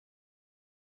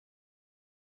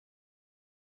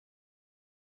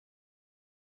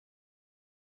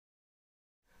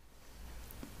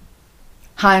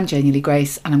Hi, I'm Janey Lee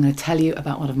Grace, and I'm going to tell you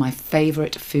about one of my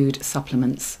favourite food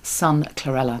supplements, Sun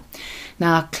Chlorella.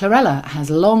 Now, chlorella has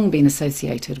long been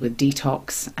associated with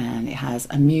detox, and it has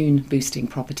immune boosting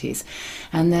properties.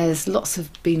 And there's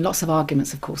been lots of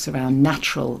arguments, of course, around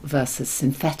natural versus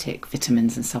synthetic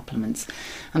vitamins and supplements.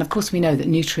 And of course, we know that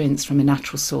nutrients from a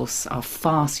natural source are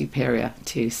far superior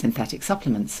to synthetic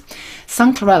supplements.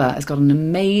 Sun Chlorella has got an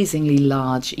amazingly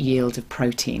large yield of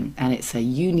protein, and it's a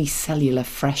unicellular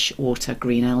freshwater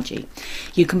green algae.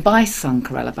 You can buy Sun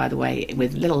Chlorella, by the way,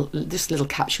 with little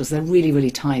capsules. They're really,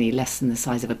 really tiny, less than the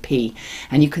size of a pea,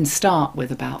 and you can start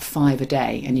with about 5 a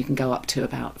day, and you can go up to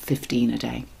about 15 a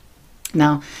day.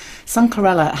 Now, Sun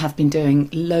Chlorella have been doing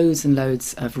loads and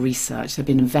loads of research. They've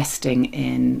been investing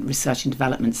in research and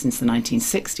development since the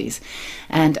 1960s.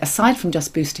 And aside from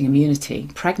just boosting immunity,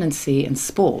 pregnancy and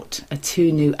sport are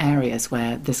two new areas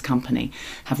where this company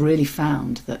have really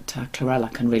found that chlorella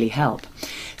can really help.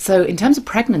 So in terms of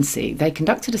pregnancy, they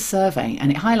conducted a survey, and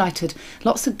it highlighted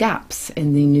lots of gaps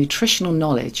in the nutritional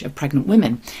knowledge of pregnant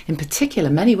women. In particular,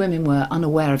 many women were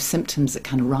unaware of symptoms that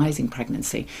can arise in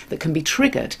pregnancy that can be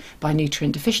triggered by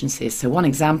nutrient deficiencies. So one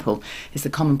example is the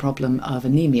common problem of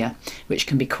anemia, which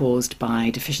can be caused by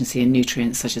deficiency in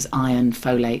nutrients such as iron,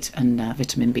 folate and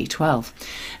vitamin B12.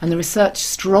 And the research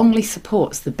strongly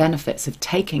supports the benefits of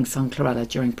taking Sun Chlorella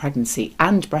during pregnancy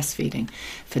and breastfeeding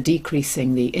for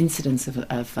decreasing the incidence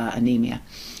of anemia.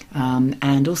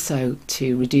 And also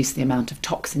to reduce the amount of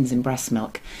toxins in breast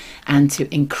milk and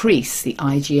to increase the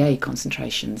IgA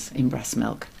concentrations in breast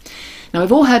milk. Now,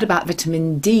 we've all heard about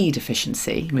vitamin D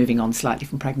deficiency, moving on slightly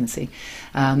from pregnancy.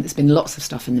 There's been lots of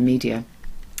stuff in the media.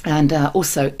 And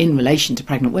also in relation to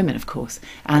pregnant women, of course,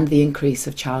 and the increase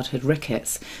of childhood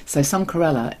rickets. So Sun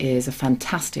Chlorella is a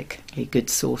fantastically good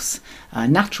source,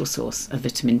 natural source of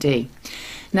vitamin D.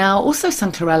 Now, also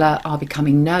Sun Chlorella are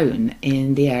becoming known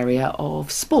in the area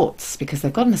of sports because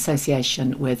they've got an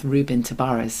association with Ruben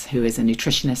Tabares, who is a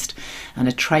nutritionist and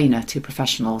a trainer to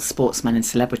professional sportsmen and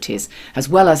celebrities, as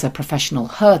well as a professional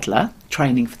hurdler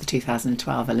training for the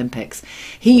 2012 Olympics.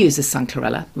 He uses Sun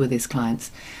Chlorella with his clients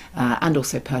and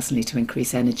also personally to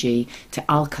increase energy, to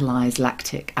alkalize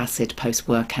lactic acid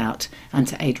post-workout, and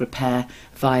to aid repair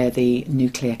via the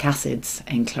nucleic acids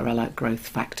in chlorella growth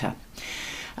factor.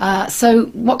 So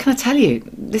what can I tell you?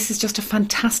 This is just a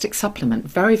fantastic supplement,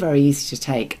 very, very easy to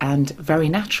take and very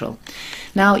natural.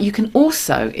 Now, you can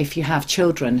also, if you have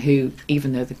children who,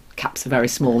 even though the caps are very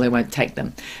small, they won't take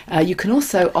them, you can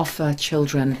also offer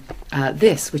children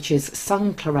this, which is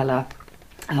Sun Chlorella,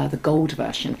 the gold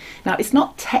version. Now, it's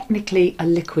not technically a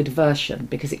liquid version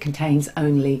because it contains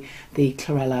only the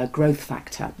chlorella growth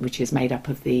factor, which is made up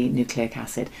of the nucleic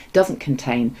acid. It doesn't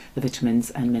contain the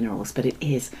vitamins and minerals, but it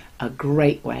is a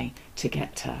great way to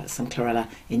get some chlorella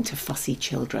into fussy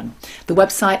children. The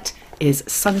website is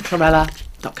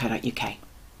sunchlorella.co.uk.